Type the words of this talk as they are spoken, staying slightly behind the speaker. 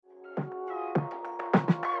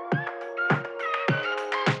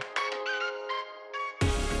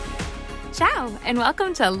Ciao, and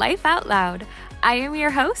welcome to Life Out Loud. I am your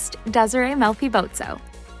host, Desiree Melfi-Bozzo.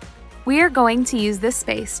 We are going to use this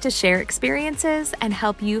space to share experiences and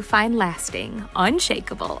help you find lasting,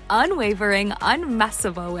 unshakable, unwavering,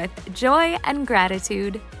 unmessable with joy and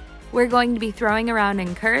gratitude. We're going to be throwing around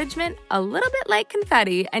encouragement a little bit like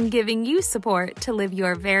confetti and giving you support to live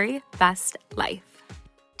your very best life.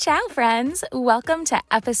 Ciao, friends. Welcome to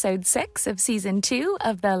episode 6 of season 2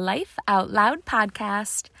 of the Life Out Loud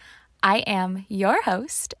podcast. I am your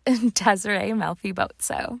host, Desiree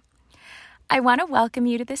Melfi-Bozzo. I want to welcome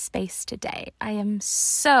you to this space today. I am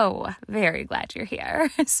so very glad you're here,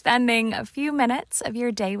 spending a few minutes of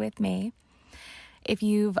your day with me. If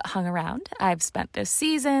you've hung around, I've spent this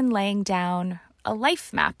season laying down a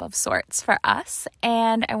life map of sorts for us,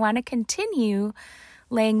 and I want to continue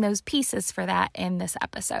laying those pieces for that in this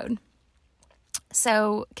episode.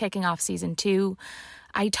 So, kicking off season 2,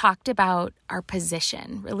 I talked about our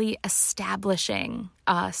position, really establishing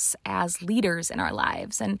us as leaders in our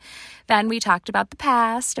lives. And then we talked about the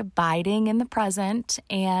past, abiding in the present,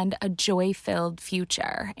 and a joy-filled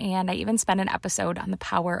future. And I even spent an episode on the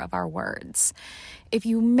power of our words. If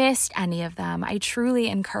you missed any of them, I truly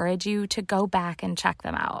encourage you to go back and check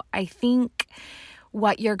them out. I think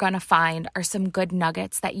what you're going to find are some good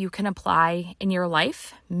nuggets that you can apply in your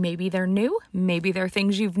life. Maybe they're new, maybe they're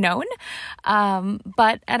things you've known,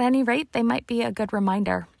 but at any rate, they might be a good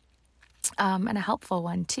reminder and a helpful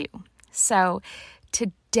one too. So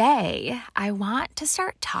today, I want to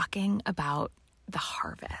start talking about the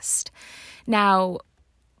harvest. Now,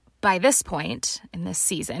 by this point in this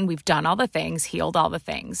season, we've done all the things, healed all the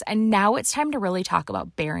things, and now it's time to really talk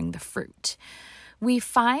about bearing the fruit. We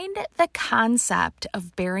find the concept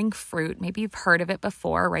of bearing fruit, maybe you've heard of it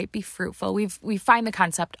before, right? Be fruitful. We find the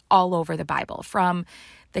concept all over the Bible, from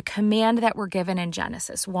the command that we're given in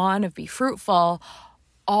Genesis 1 of be fruitful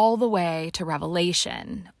all the way to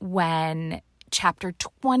Revelation, when chapter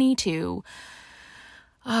 22,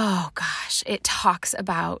 it talks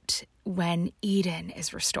about when Eden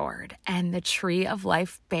is restored and the tree of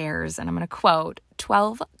life bears, and I'm going to quote,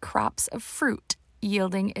 12 crops of fruit,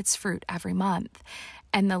 yielding its fruit every month,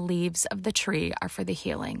 and the leaves of the tree are for the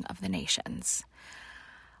healing of the nations.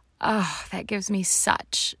 Oh, that gives me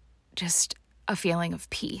such just a feeling of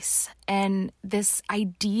peace. And this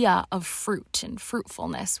idea of fruit and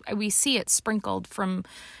fruitfulness, we see it sprinkled from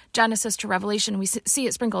Genesis to Revelation. We see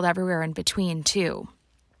it sprinkled everywhere in between too.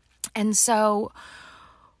 And so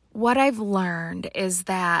what I've learned is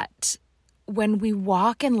that when we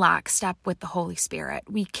walk in lockstep with the Holy Spirit,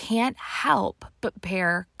 we can't help but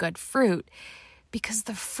bear good fruit, because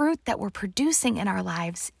the fruit that we're producing in our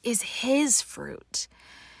lives is His fruit.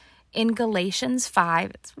 In Galatians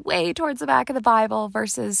 5, it's way towards the back of the Bible,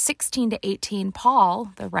 verses 16 to 18,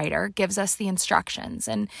 Paul, the writer, gives us the instructions.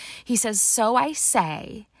 And he says, "So I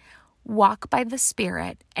say, walk by the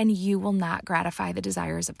Spirit, and you will not gratify the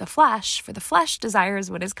desires of the flesh. For the flesh desires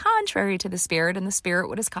what is contrary to the Spirit, and the Spirit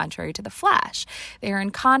what is contrary to the flesh. They are in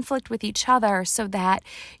conflict with each other, so that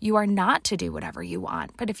you are not to do whatever you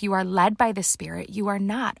want. But if you are led by the Spirit, you are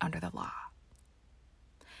not under the law."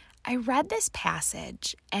 I read this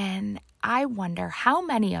passage, and I wonder how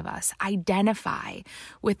many of us identify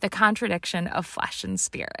with the contradiction of flesh and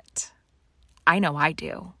spirit. I know I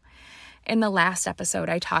do. In the last episode,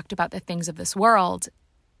 I talked about the things of this world,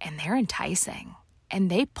 and they're enticing,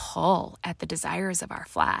 and they pull at the desires of our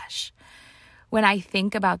flesh. When I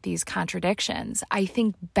think about these contradictions, I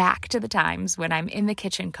think back to the times when I'm in the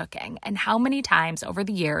kitchen cooking, and how many times over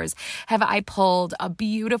the years have I pulled a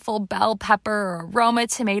beautiful bell pepper or Roma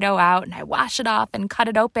tomato out, and I wash it off and cut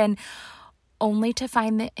it open, only to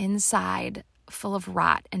find the inside full of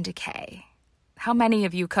rot and decay. How many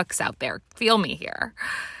of you cooks out there feel me here?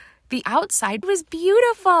 The outside was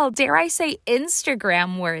beautiful, dare I say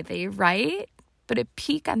Instagram worthy, right? But a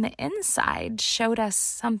peek on the inside showed us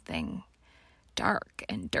something dark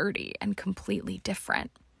and dirty and completely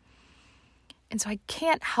different. And so I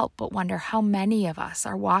can't help but wonder how many of us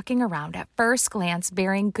are walking around at first glance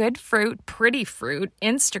bearing good fruit, pretty fruit,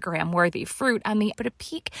 Instagram worthy fruit but a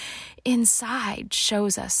peek inside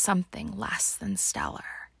shows us something less than stellar.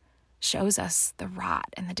 Shows us the rot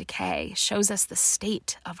and the decay, shows us the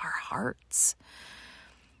state of our hearts.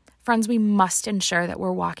 Friends, we must ensure that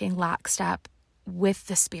we're walking lockstep with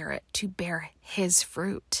the Spirit to bear His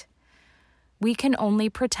fruit. We can only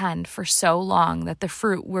pretend for so long that the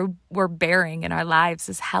fruit we're bearing in our lives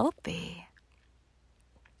is healthy.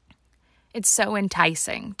 It's so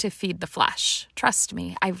enticing to feed the flesh. Trust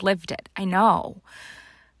me, I've lived it. I know.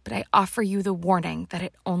 But I offer you the warning that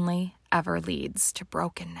it only ever leads to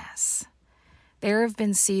brokenness. There have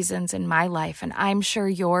been seasons in my life, and I'm sure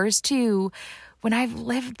yours too, when I've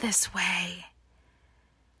lived this way.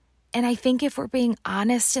 And I think if we're being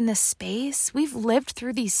honest in this space, we've lived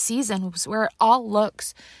through these seasons where it all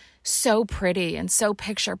looks so pretty and so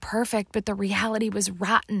picture perfect, but the reality was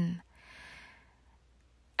rotten.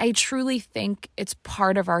 I truly think it's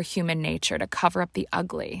part of our human nature to cover up the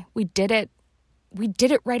ugly. We did it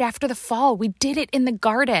right after the fall. We did it in the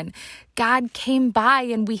garden. God came by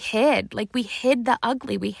and we hid. We hid the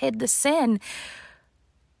ugly. We hid the sin.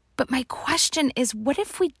 But my question is, what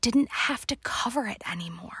if we didn't have to cover it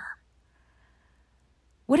anymore?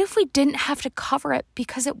 What if we didn't have to cover it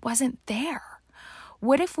because it wasn't there?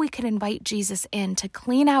 What if we could invite Jesus in to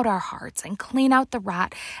clean out our hearts and clean out the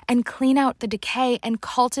rot and clean out the decay and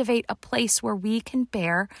cultivate a place where we can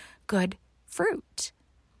bear good fruit?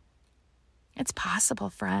 It's possible,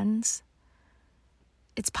 friends.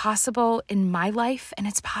 It's possible in my life and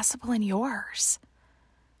it's possible in yours.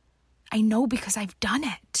 I know because I've done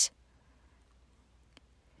it.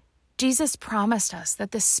 Jesus promised us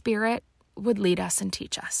that the Spirit would lead us and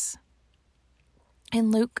teach us.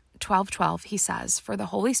 In Luke 12:12, he says, "For the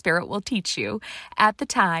Holy Spirit will teach you at the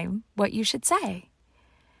time what you should say."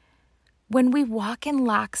 When we walk in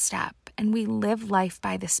lockstep and we live life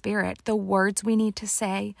by the Spirit, the words we need to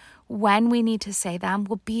say, when we need to say them,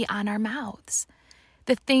 will be on our mouths.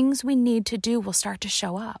 The things we need to do will start to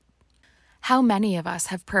show up. How many of us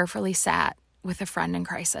have prayerfully sat with a friend in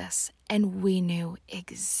crisis and we knew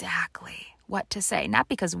exactly what to say? Not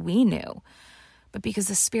because we knew, but because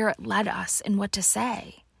the Spirit led us in what to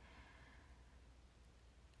say.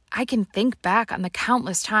 I can think back on the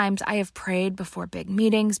countless times I have prayed before big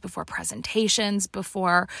meetings, before presentations,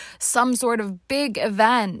 before some sort of big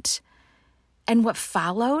event. And what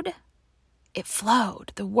followed? It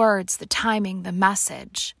flowed. The words, the timing, the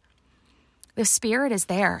message. The Spirit is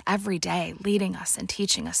there every day, leading us and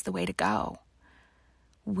teaching us the way to go.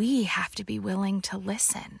 We have to be willing to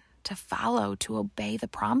listen, to follow, to obey the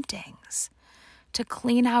promptings, to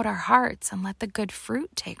clean out our hearts and let the good fruit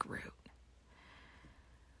take root.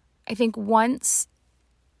 I think once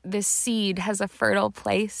this seed has a fertile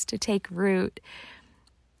place to take root,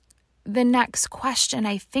 the next question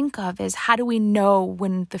I think of is, how do we know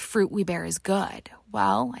when the fruit we bear is good?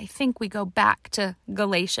 Well, I think we go back to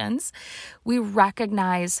Galatians. We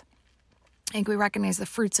recognize the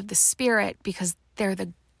fruits of the Spirit because they're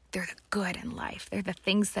the good in life. They're the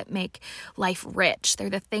things that make life rich. They're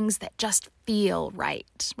the things that just feel right?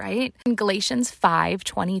 In Galatians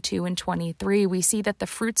 5:22 and 23, we see that the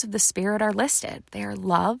fruits of the Spirit are listed. They are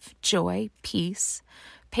love, joy, peace,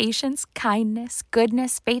 patience, kindness,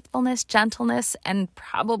 goodness, faithfulness, gentleness, and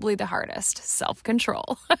probably the hardest,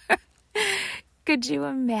 self-control. Could you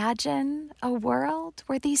imagine a world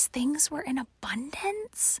where these things were in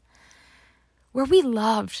abundance? Where we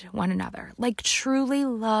loved one another, truly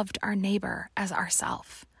loved our neighbor as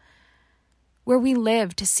ourself. Where we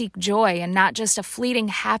lived to seek joy and not just a fleeting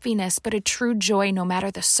happiness, but a true joy no matter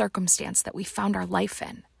the circumstance that we found our life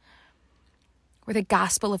in. Where the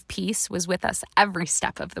gospel of peace was with us every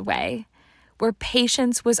step of the way. Where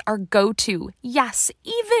patience was our go-to, yes,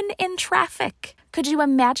 even in traffic. Could you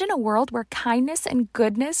imagine a world where kindness and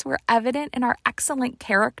goodness were evident in our excellent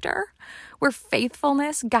character? Where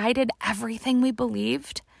faithfulness guided everything we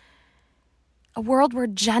believed? A world where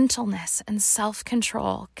gentleness and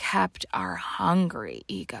self-control kept our hungry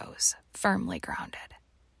egos firmly grounded.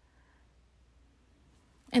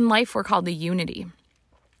 In life, we're called to unity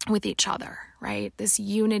with each other, right? This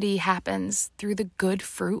unity happens through the good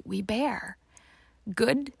fruit we bear.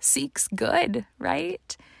 Good seeks good,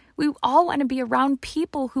 right? We all want to be around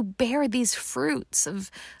people who bear these fruits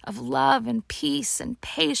of love and peace and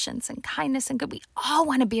patience and kindness and good. We all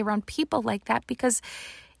want to be around people like that because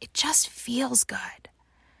it just feels good.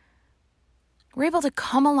 We're able to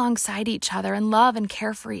come alongside each other and love and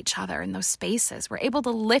care for each other in those spaces. We're able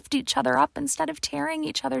to lift each other up instead of tearing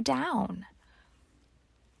each other down.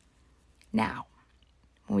 Now,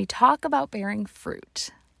 when we talk about bearing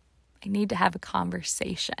fruit, I need to have a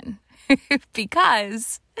conversation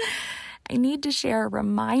because I need to share a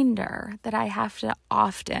reminder that I have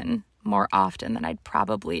to more often than I'd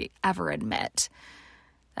probably ever admit,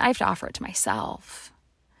 I have to offer it to myself.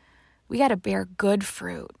 We got to bear good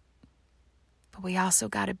fruit, but we also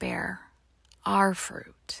got to bear our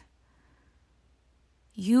fruit.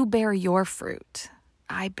 You bear your fruit.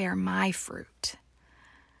 I bear my fruit.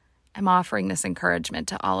 I'm offering this encouragement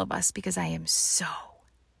to all of us because I am so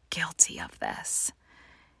guilty of this.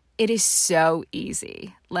 It is so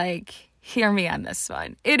easy. hear me on this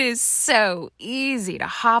one. It is so easy to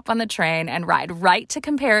hop on the train and ride right to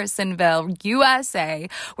Comparisonville, USA,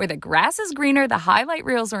 where the grass is greener, the highlight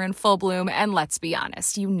reels are in full bloom, and let's be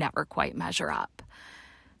honest, you never quite measure up.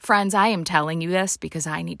 Friends, I am telling you this because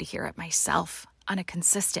I need to hear it myself on a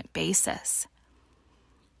consistent basis.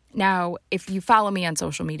 Now, if you follow me on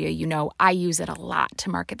social media, you know I use it a lot to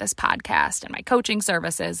market this podcast and my coaching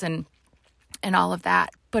services and all of that.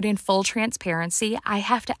 But in full transparency, I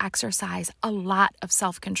have to exercise a lot of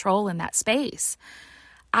self-control in that space.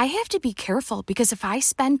 I have to be careful because if I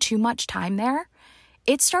spend too much time there,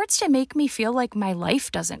 it starts to make me feel like my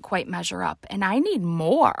life doesn't quite measure up and I need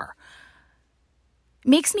more.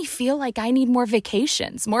 Makes me feel like I need more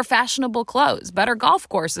vacations, more fashionable clothes, better golf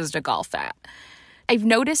courses to golf at. I've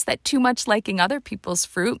noticed that too much liking other people's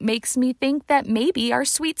fruit makes me think that maybe our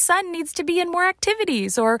sweet son needs to be in more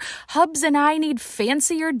activities or Hubs and I need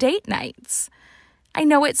fancier date nights. I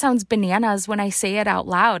know it sounds bananas when I say it out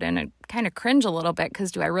loud and I kind of cringe a little bit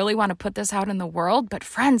because do I really want to put this out in the world? But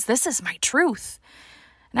friends, this is my truth.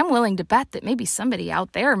 And I'm willing to bet that maybe somebody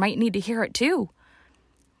out there might need to hear it too.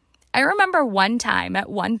 I remember one time at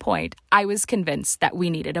one point I was convinced that we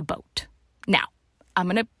needed a boat. Now, I'm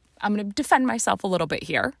going to defend myself a little bit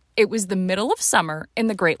here. It was the middle of summer in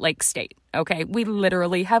the Great Lakes state, okay? We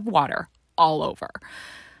literally have water all over.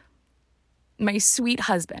 My sweet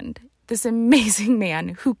husband, this amazing man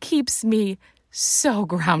who keeps me so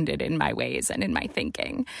grounded in my ways and in my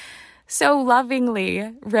thinking, so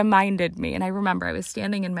lovingly reminded me, and I remember I was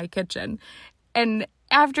standing in my kitchen, and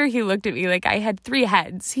after he looked at me like I had 3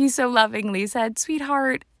 heads, he so lovingly said,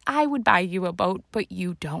 "Sweetheart, I would buy you a boat, but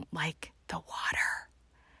you don't like the water."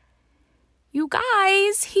 You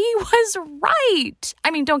guys, he was right.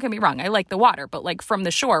 I mean, don't get me wrong. I like the water, but like from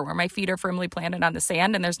the shore where my feet are firmly planted on the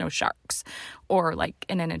sand and there's no sharks, or like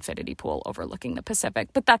in an infinity pool overlooking the Pacific.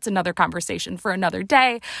 But that's another conversation for another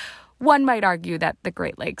day. One might argue that the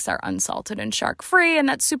Great Lakes are unsalted and shark-free, and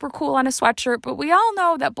that's super cool on a sweatshirt, but we all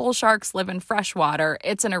know that bull sharks live in fresh water.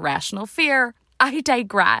 It's an irrational fear. I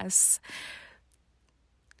digress.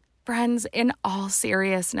 Friends, in all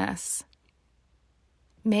seriousness,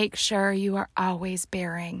 make sure you are always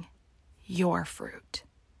bearing your fruit.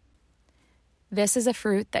 This is a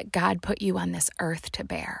fruit that God put you on this earth to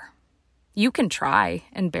bear. You can try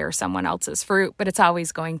and bear someone else's fruit, but it's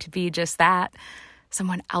always going to be just that,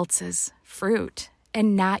 someone else's fruit,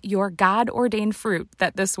 and not your God-ordained fruit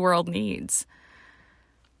that this world needs.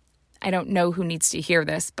 I don't know who needs to hear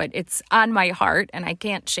this, but it's on my heart and I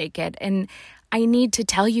can't shake it. And I need to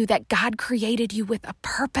tell you that God created you with a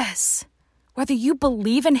purpose. Whether you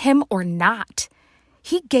believe in him or not,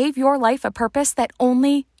 he gave your life a purpose that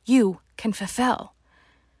only you can fulfill.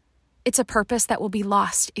 It's a purpose that will be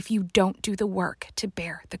lost if you don't do the work to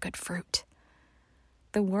bear the good fruit.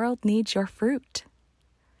 The world needs your fruit.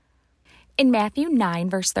 In Matthew 9,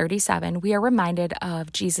 verse 37, we are reminded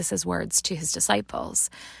of Jesus' words to his disciples.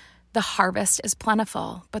 The harvest is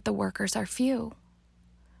plentiful, but the workers are few.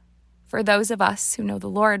 For those of us who know the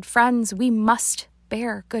Lord, friends, we must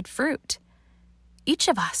bear good fruit. Each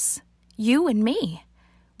of us, you and me,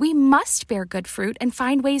 we must bear good fruit and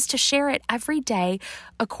find ways to share it every day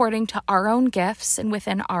according to our own gifts and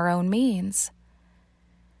within our own means.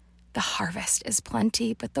 The harvest is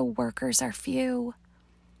plenty, but the workers are few.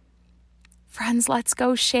 Friends, let's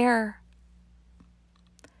go share.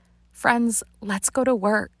 Friends, let's go to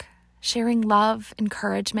work, sharing love,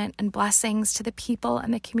 encouragement, and blessings to the people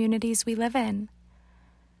and the communities we live in.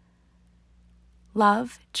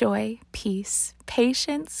 Love, joy, peace,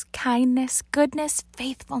 patience, kindness, goodness,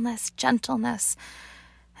 faithfulness, gentleness,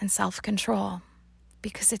 and self-control,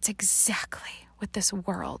 because it's exactly what this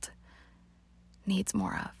world needs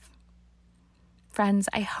more of. Friends,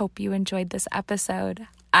 I hope you enjoyed this episode.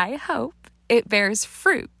 I hope it bears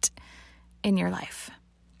fruit in your life.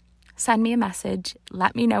 Send me a message.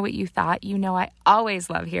 Let me know what you thought. You know I always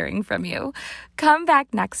love hearing from you. Come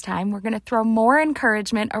back next time. We're going to throw more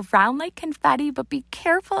encouragement around like confetti, but be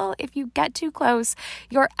careful if you get too close.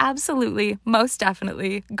 You're absolutely, most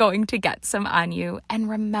definitely going to get some on you. And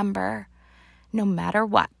remember, no matter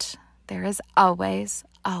what, there is always,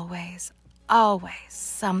 always, always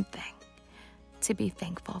something to be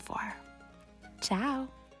thankful for. Ciao.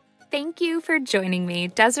 Thank you for joining me,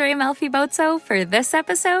 Desiree Melfi-Bozzo, for this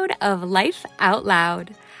episode of Life Out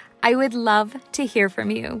Loud. I would love to hear from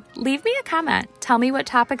you. Leave me a comment. Tell me what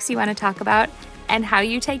topics you want to talk about and how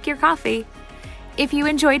you take your coffee. If you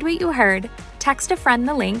enjoyed what you heard, text a friend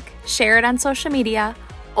the link, share it on social media,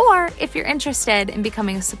 or if you're interested in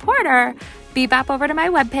becoming a supporter, bebop over to my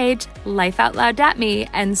webpage, lifeoutloud.me,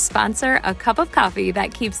 and sponsor a cup of coffee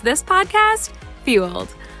that keeps this podcast fueled.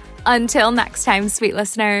 Until next time, sweet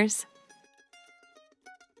listeners.